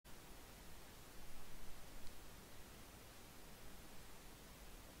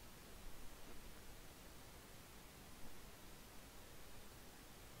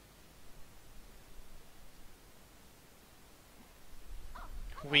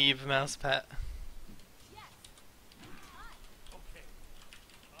weave mouse pet.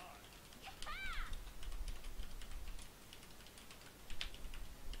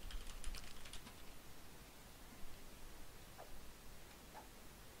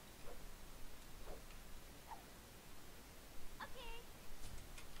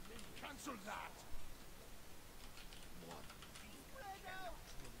 Cancel that.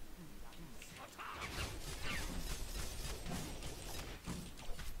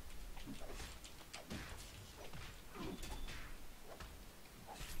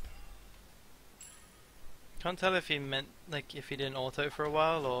 Can't tell if he meant, like, if he didn't auto for a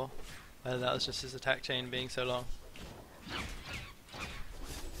while, or whether that was just his attack chain being so long.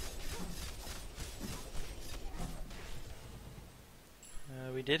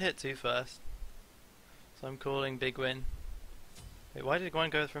 We did hit 2 first, so I'm calling big win. Wait, why did one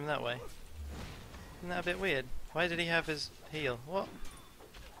go from that way? Isn't that a bit weird? Why did he have his heal? What?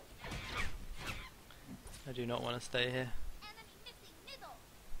 I do not want to stay here.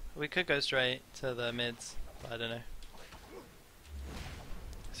 We could go straight to the mids, but I don't know.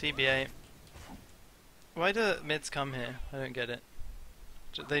 CBA. Why do mids come here? I don't get it.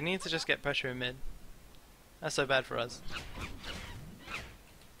 They need to just get pressure in mid. That's so bad for us.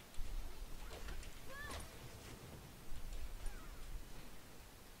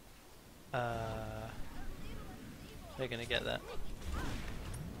 They're gonna get that.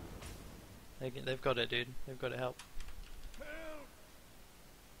 They've got it, dude. They've got to help.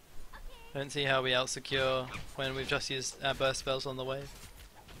 Don't see how we out-secure when we've just used our burst spells on the wave.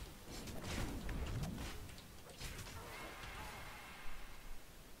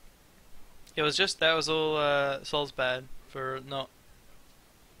 It was just, that was all Sol's bad for not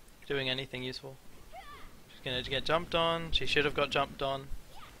doing anything useful. She's gonna get jumped on. She should have got jumped on.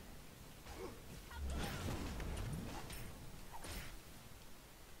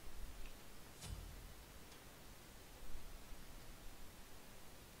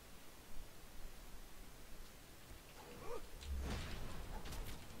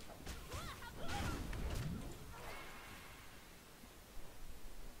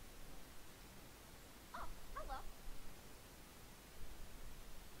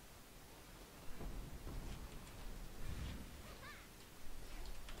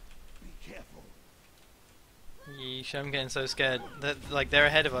 Yeesh, I'm getting so scared. Like, they're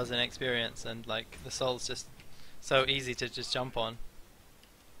ahead of us in experience, and like the Soul's just so easy to just jump on.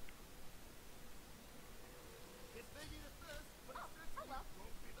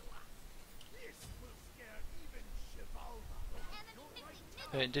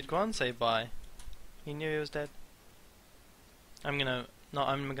 Wait, did Guan say bye? He knew he was dead. I'm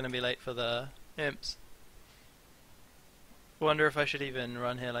gonna be late for the imps. Wonder if I should even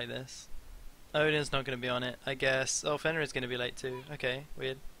run here like this. Odin's not going to be on it, I guess. Oh, Fenrir is going to be late too. Okay,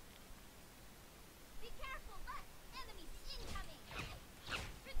 weird. Be careful, enemies incoming.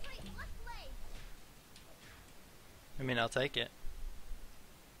 Retreat, left leg. I mean, I'll take it.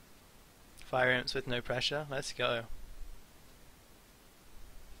 Fire imps with no pressure. Let's go.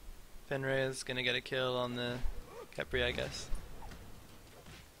 Fenrir is going to get a kill on the Capri, I guess.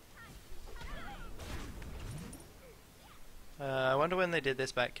 I wonder when they did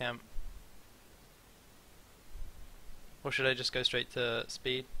this back camp. Or should I just go straight to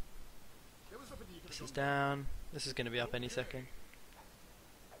speed? This is down. This is going to be up any second.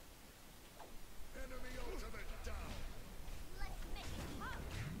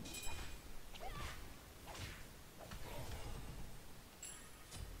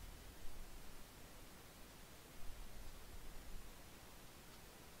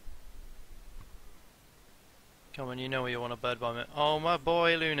 Come on, you know you want to bird bomb it. Oh, my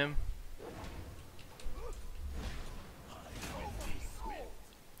boy, Lunam.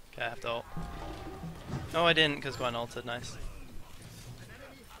 Okay, I have to ult. No, I didn't, because Gwen ulted. Nice.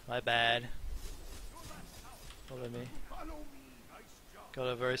 My bad. Follow me. Got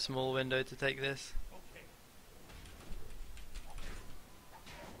a very small window to take this.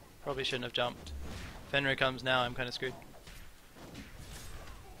 Probably shouldn't have jumped. Fenrir comes now, I'm kind of screwed.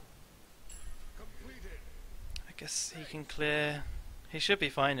 I guess he can clear. He should be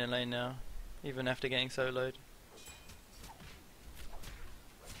fine in lane now, even after getting soloed.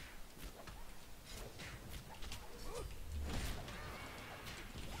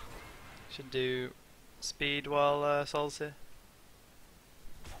 Should do speed while Sol's here.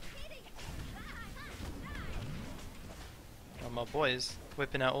 Oh, my boy's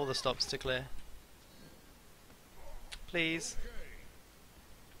whipping out all the stops to clear. Please.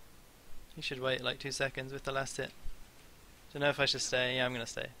 He should wait like 2 seconds with the last hit. Don't know if I should stay. Yeah, I'm gonna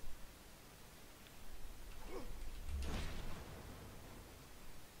stay.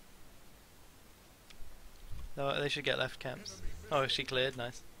 Oh, they should get left camps. Oh, she cleared,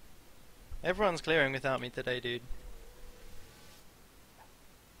 nice. Everyone's clearing without me today, dude.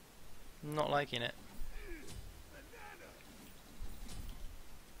 I'm not liking it.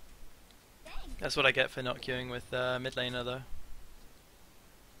 That's what I get for not queuing with mid laner though.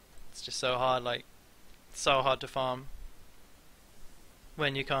 It's just so hard, like, so hard to farm.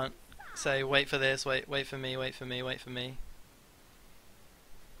 When you can't say, wait for this, wait for me, wait for me, wait for me.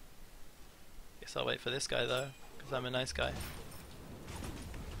 Guess I'll wait for this guy though, because I'm a nice guy.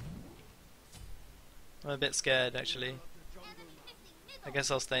 I'm a bit scared actually. I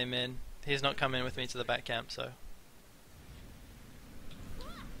guess I'll stay mid. He's not coming with me to the back camp, so.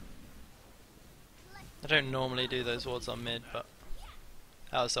 I don't normally do those wards on mid, but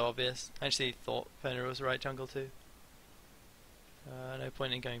that was so obvious. I actually thought Fenrir was the right jungle too. No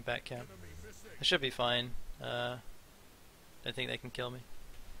point in going back camp. I should be fine. Don't think they can kill me.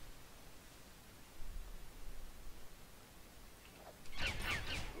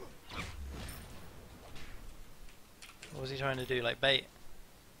 What was he trying to do? Like bait?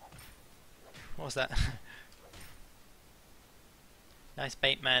 What was that? Nice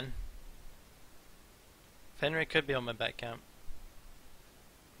bait, man. Fenrir could be on my back camp.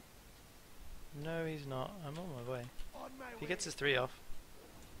 No, he's not. I'm on my way. If he gets his 3 off.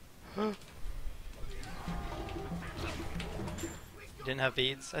 He didn't have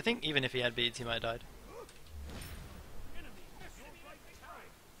beads. I think even if he had beads, he might have died.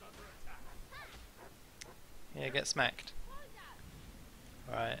 Yeah, get smacked.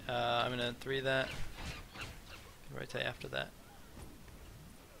 Alright, I'm gonna 3 that. Rotate after that.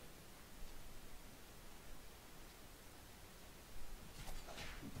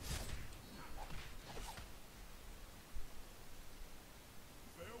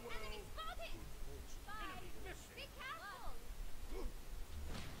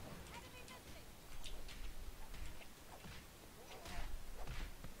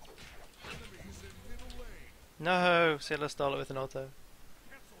 No, Scylla stole it with an auto.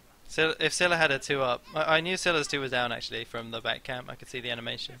 If Scylla had a 2 up, I knew Scylla's 2 was down actually from the back camp. I could see the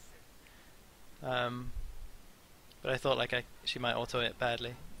animation. But I thought like she might auto it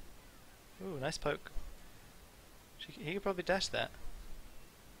badly. Ooh, nice poke. He could probably dash that.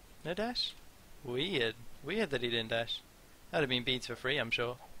 No dash? Weird. Weird that he didn't dash. That'd have been beads for free, I'm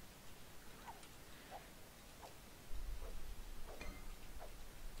sure.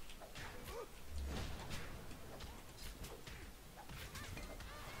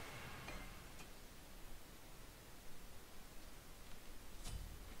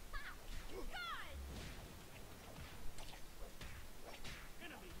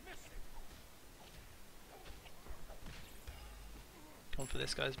 Come for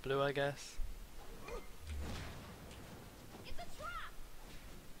this guy's blue, I guess. It's a trap.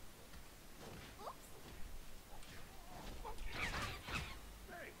 Oops.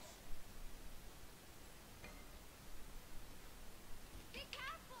 Be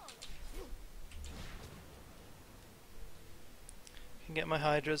careful. Can get my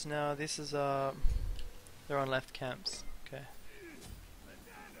hydras now. This is they're on left camps. Okay.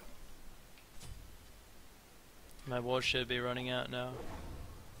 My ward should be running out now.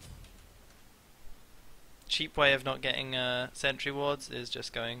 Cheap way of not getting sentry wards is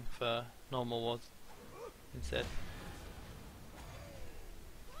just going for normal wards instead.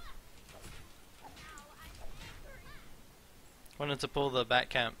 Wanted to pull the back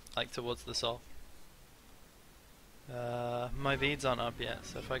camp like towards the soul. My beads aren't up yet,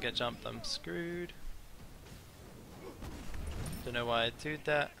 so if I get jumped I'm screwed. Don't know why I did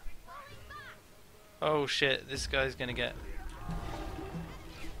that. Oh shit, this guy's gonna get...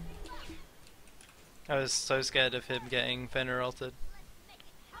 I was so scared of him getting Fenrir ulted.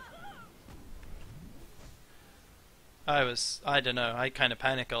 I don't know, I kinda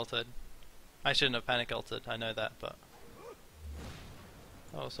panic ulted. I shouldn't have panic ulted, I know that, but...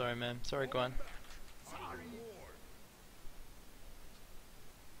 Oh, sorry man, sorry Gwen.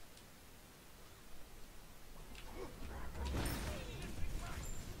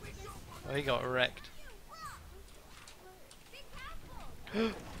 Oh, he got wrecked.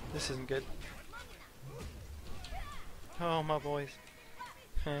 This isn't good. Oh, my boys.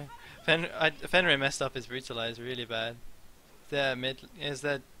 Fenrir messed up his brutalize really bad. Their mid is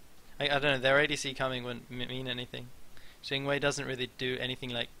that I don't know. Their ADC coming wouldn't mean anything. Xingwei doesn't really do anything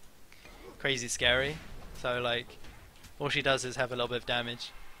like crazy scary. So like, all she does is have a little bit of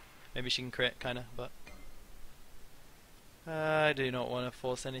damage. Maybe she can crit, kinda, but. I do not want to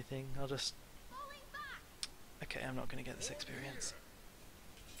force anything. I'll just... Okay, I'm not going to get this experience.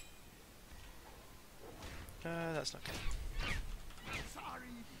 That's not good.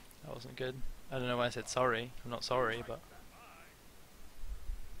 That wasn't good. I don't know why I said sorry. I'm not sorry, but...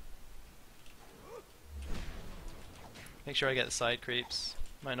 Make sure I get the side creeps.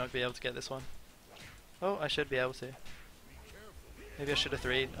 Might not be able to get this one. Oh, I should be able to. Maybe I should have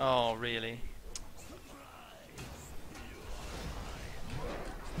 3'd. Oh, really?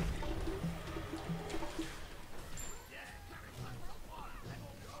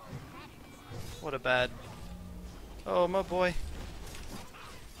 What a bad... Oh, my boy.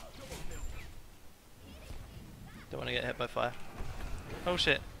 Don't want to get hit by fire. Oh,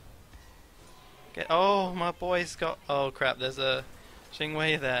 shit. Oh, my boy's got... Oh, crap. There's a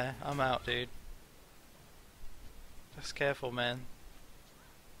Xingwei there. I'm out, dude. Just careful, man.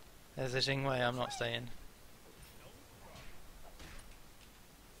 There's a Xingwei. I'm not staying.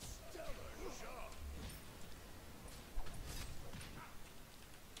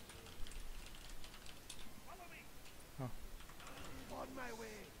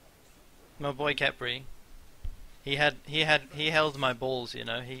 My boy Kepri, he held my balls, you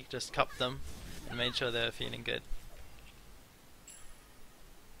know. He just cupped them and made sure they were feeling good.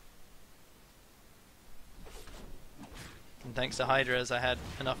 And thanks to Hydras, I had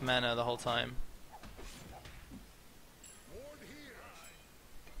enough mana the whole time.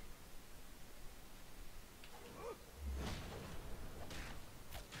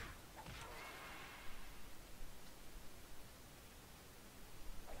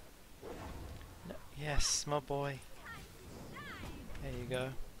 Yes, my boy. There you go.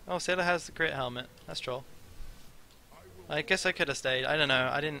 Oh, Sailor has the crit helmet. That's troll. I guess I could have stayed. I don't know.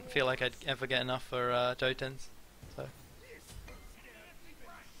 I didn't feel like I'd ever get enough for Jotuns. So.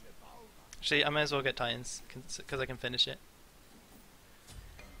 Actually, I might as well get Titans because I can finish it.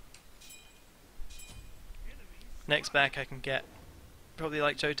 Next back I can get probably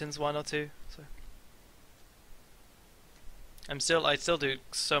like Jotuns 1 or 2. So. I still do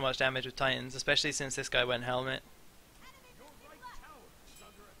so much damage with Titans, especially since this guy went helmet.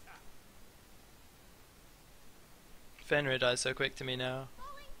 Fenrir dies so quick to me now.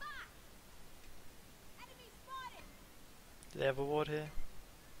 Do they have a ward here?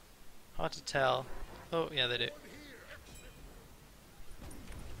 Hard to tell. Oh, yeah, they do.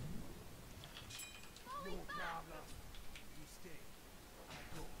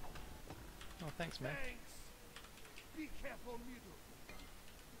 Oh, thanks, man. Be careful, Mido.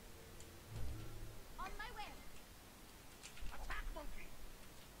 On my way. Attack, monkey.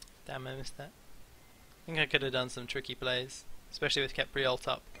 Damn, I missed that. I think I could have done some tricky plays, especially with Kepri ult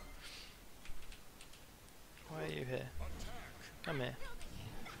up. Why are you here? Come here.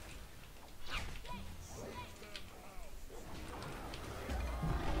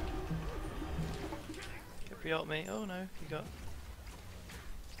 Kepri ult me. Oh no, he got...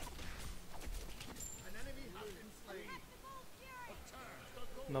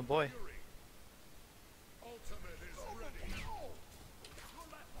 My boy.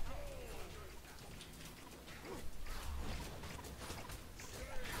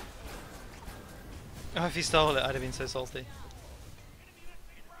 Oh, if he stole it, I'd have been so salty.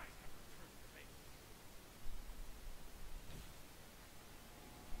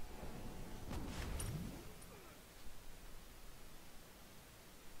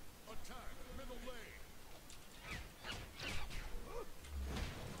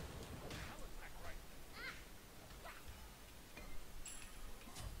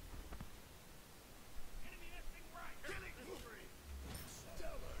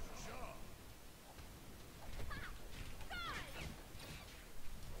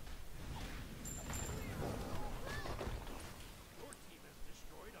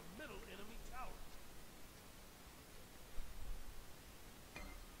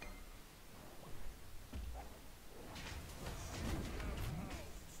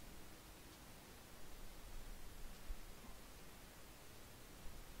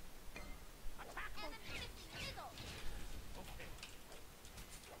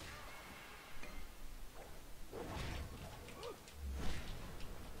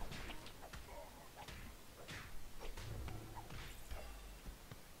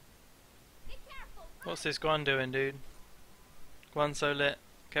 What's this Guan doing, dude? Guan so lit.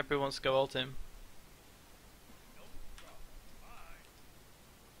 Kepri wants to go ult him.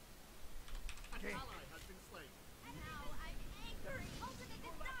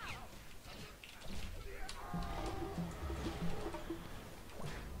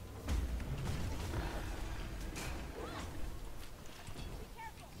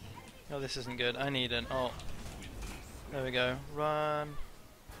 Oh, this isn't good. I need an ult. There we go. Run.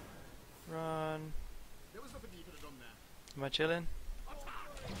 Run. Am I chilling?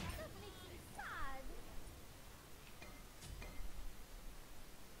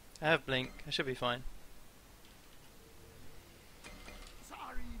 I have blink. I should be fine.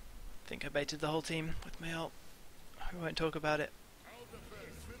 Sorry. Think I baited the whole team with my ult. We won't talk about it.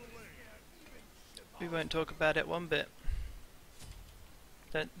 We won't talk about it one bit.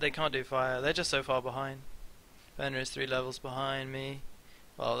 They can't do fire. They're just so far behind. Burner is 3 levels behind me.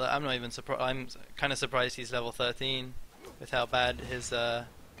 Well, I'm not even surprised. I'm kind of surprised he's level 13 with how bad his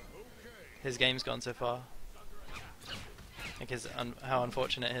game's gone so far. Like how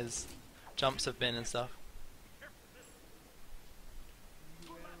unfortunate his jumps have been and stuff.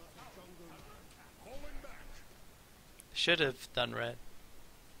 Should have done red.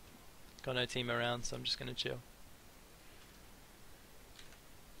 Got no team around, so I'm just gonna chill.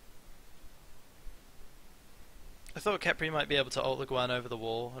 I thought Kepri might be able to ult the Guan over the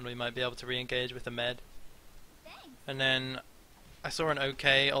wall, and we might be able to re-engage with the med. Thanks. And then I saw an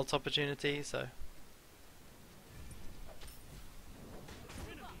okay ult opportunity, so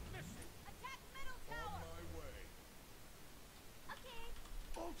Attack middle tower. Okay.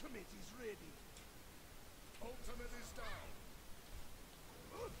 Ultimate is ready. Ultimate is down.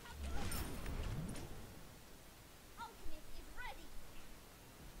 Ultimate is ready.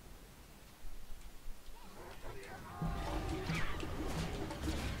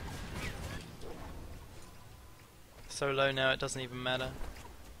 so low now it doesn't even matter.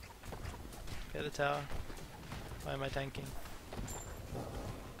 Get the tower. Why am I tanking?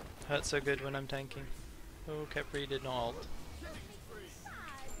 Hurts so good when I'm tanking. Oh, Kepri did not ult.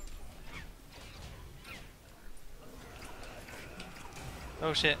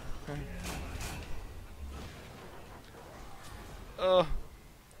 Oh shit. Oh!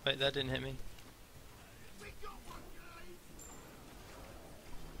 Wait, that didn't hit me. We got one, guys.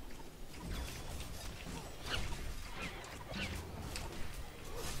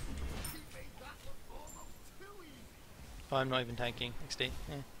 He made that look almost too easy. Oh, I'm not even tanking. XD.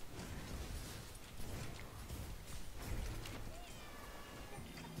 Yeah.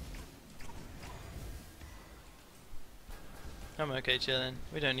 I'm okay chilling.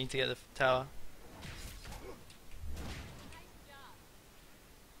 We don't need to get the tower.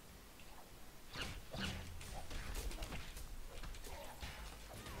 An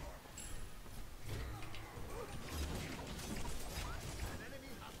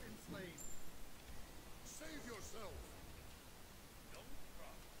enemy has been slain. Save yourself. Don't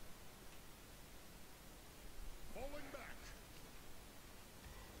drop. Falling back.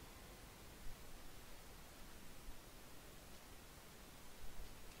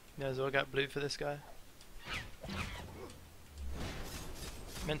 May as well get blue for this guy.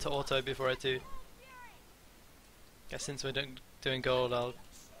 Meant to auto before I do. Guess since we're doing gold, I'll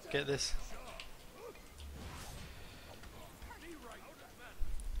get this.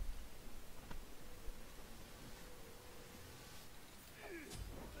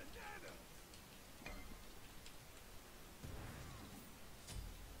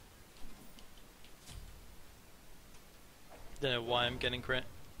 Don't know why I'm getting crit.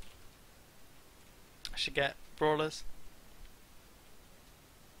 I should get brawlers.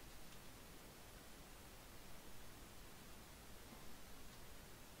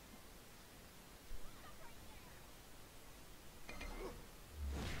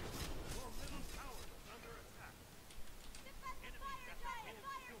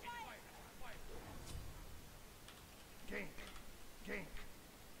 Gank. Gank.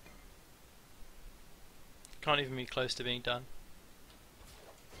 Can't even be close to being done.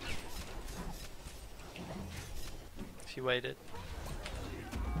 If you waited.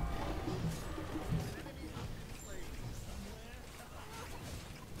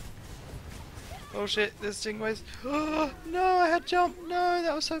 Oh shit, this Jingwei's. Oh no, I had jump. No,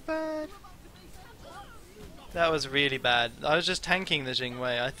 that was so bad. That was really bad. I was just tanking the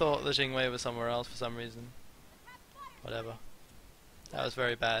Jingwei. I thought the Jingwei was somewhere else for some reason. Whatever. That was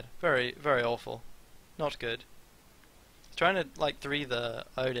very bad. Very, very awful. Not good. Trying to like 3 the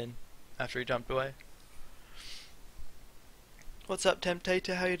Odin after he jumped away. What's up,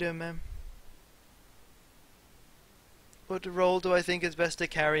 Temptator? How you doing, man? What role do I think is best to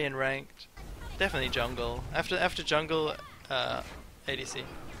carry in ranked? Definitely jungle. After jungle, ADC.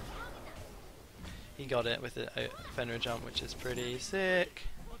 He got it with the Fenrir jump, which is pretty sick.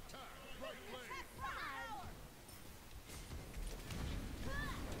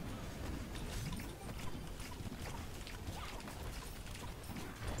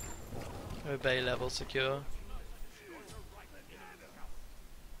 Obey level secure.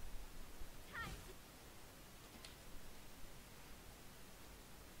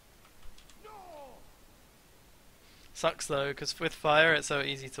 Sucks though, because with fire it's so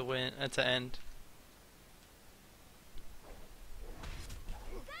easy to win to end.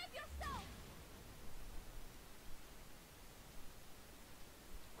 Save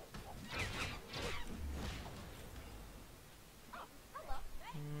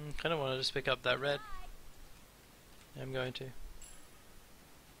Kinda wanna just pick up that red. Yeah, I'm going to.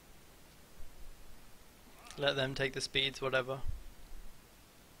 Let them take the speeds, whatever.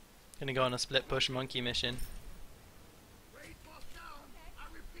 Gonna go on a split push monkey mission. Raid boss down. I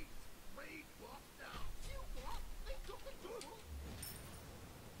repeat, raid boss down. You what? They took a double.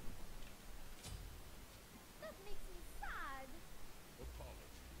 That makes me sad.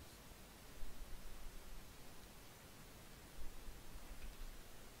 Apologies.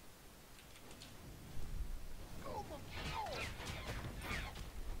 Oh,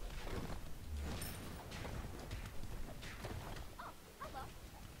 hello.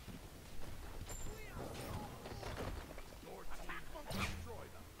 Your team will destroy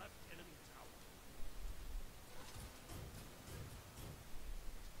the left enemy tower.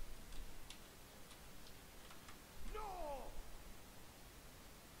 No!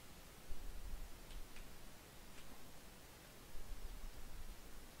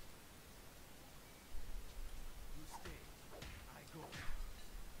 You stay. I go.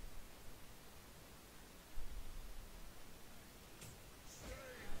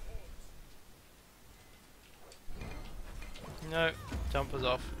 No, jump was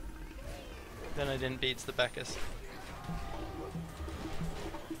off. Then I didn't beat the Bacchus.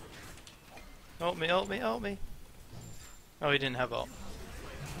 Ult me, ult me, ult me. Oh, he didn't have ult.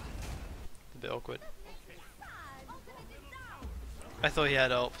 A bit awkward. I thought he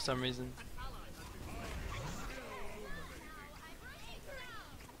had ult for some reason.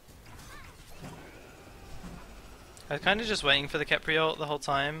 I was kind of just waiting for the Kepri ult the whole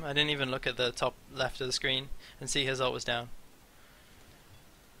time. I didn't even look at the top left of the screen and see his ult was down.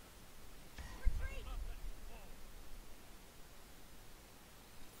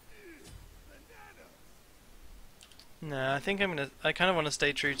 No, I think I kind of want to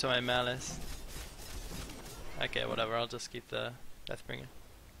stay true to my Malice. Okay, whatever, I'll just keep the Deathbringer.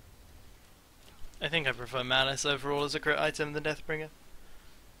 I think I prefer Malice overall as a crit item than Deathbringer.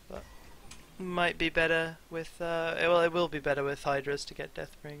 But might be better with, well, it will be better with Hydras to get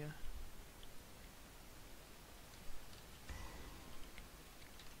Deathbringer.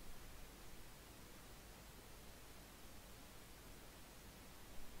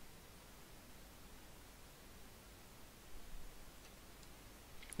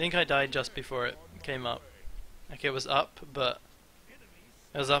 I think I died just before it came up. Like it was up, but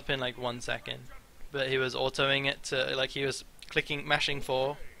it was up in like 1 second. But he was autoing it to, like he was mashing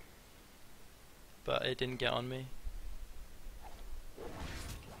 4. But it didn't get on me.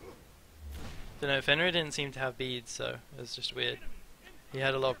 Don't know, Fenrir didn't seem to have beads, so it was just weird. He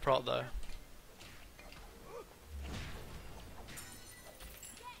had a lot of prot though.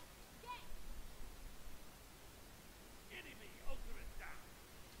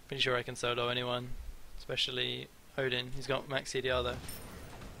 Pretty sure I can solo anyone, especially Odin. He's got max CDR though.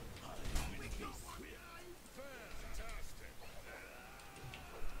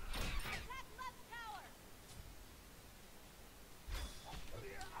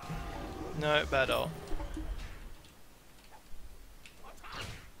 No, bad ult.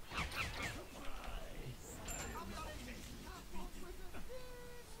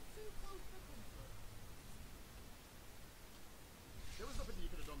 There was nothing you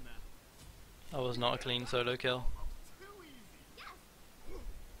could have done there. That was not a clean solo kill. Too easy.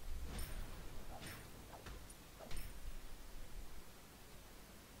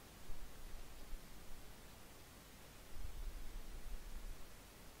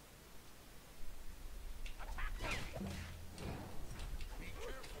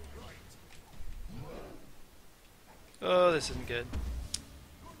 Oh, this isn't good.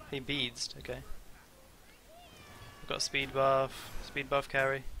 He beads, okay. I've got speed buff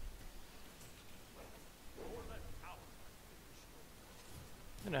carry.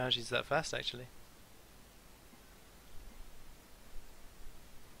 I don't know how she's that fast actually.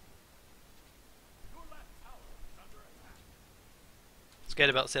 Scared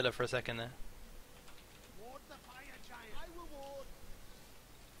about Scylla for a second there. Ward the fire giant. I will ward.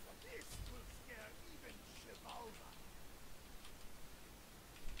 This will scare even Shivalva.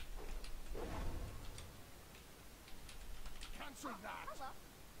 Cancel that. Hello.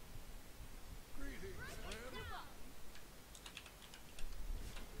 Greetings, friend.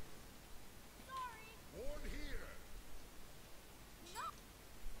 Sorry. Ward here. No.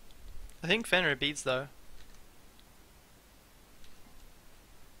 I think Fenrir beats though.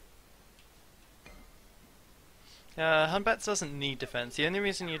 Hunbatz doesn't need defense. The only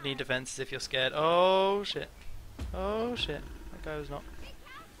reason you'd need defense is if you're scared. Oh shit. Oh shit. That guy was not. Be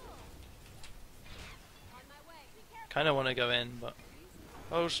careful. On my way. Be careful. Kinda wanna go in, but.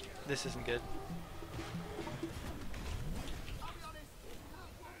 Oh this isn't good. I'll be honest.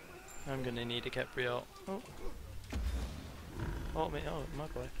 I'm gonna need a Capri ult. Oh. Oh, me. Oh, my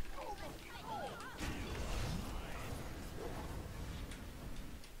boy.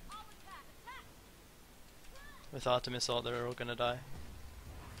 With Artemis ult, they're all gonna die.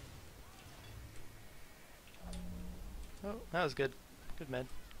 Oh, that was good. Good med.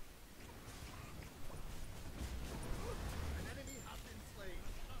 An enemy has been slain.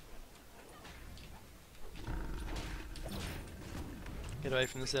 Get away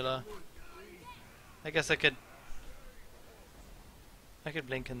from the Zilla. I guess I could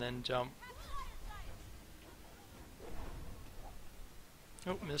blink and then jump.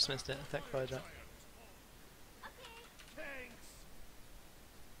 Oh, just missed it. Attack fire jump.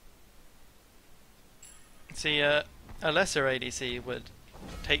 See, a lesser ADC would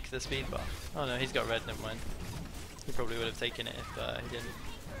take the speed buff. Oh no, he's got red, never mind. He probably would have taken it if he didn't.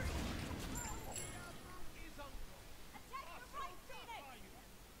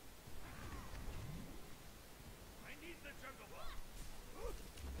 I need the jungle.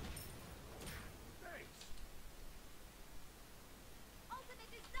 Thanks.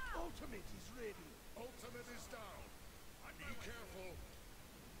 Ultimate is down! Ultimate is ready. Ultimate is down. Be careful.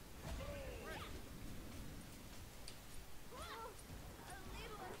 A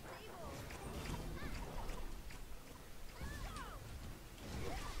little unstable.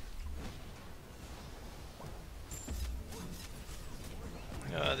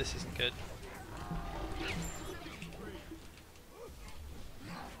 Oh, this isn't good.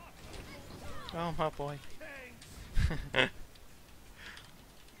 Oh my boy. Thanks.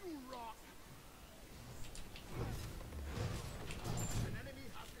 You rock. An enemy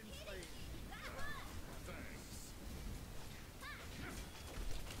has been slain. Thanks.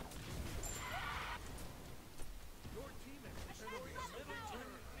 Your team has Enemy has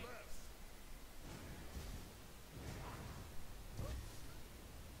returned left.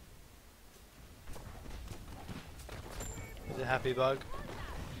 He's a happy bug.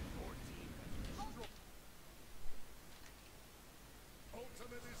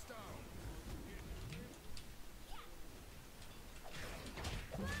 Ultimate is down.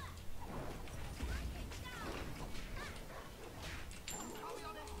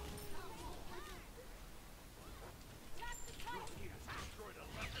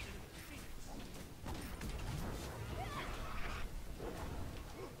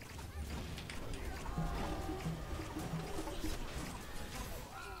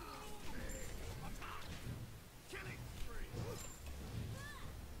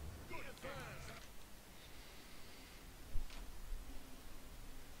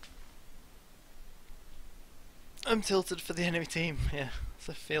 I'm tilted for the enemy team. Yeah,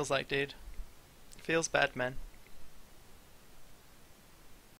 so it feels like, dude. Feels bad, man.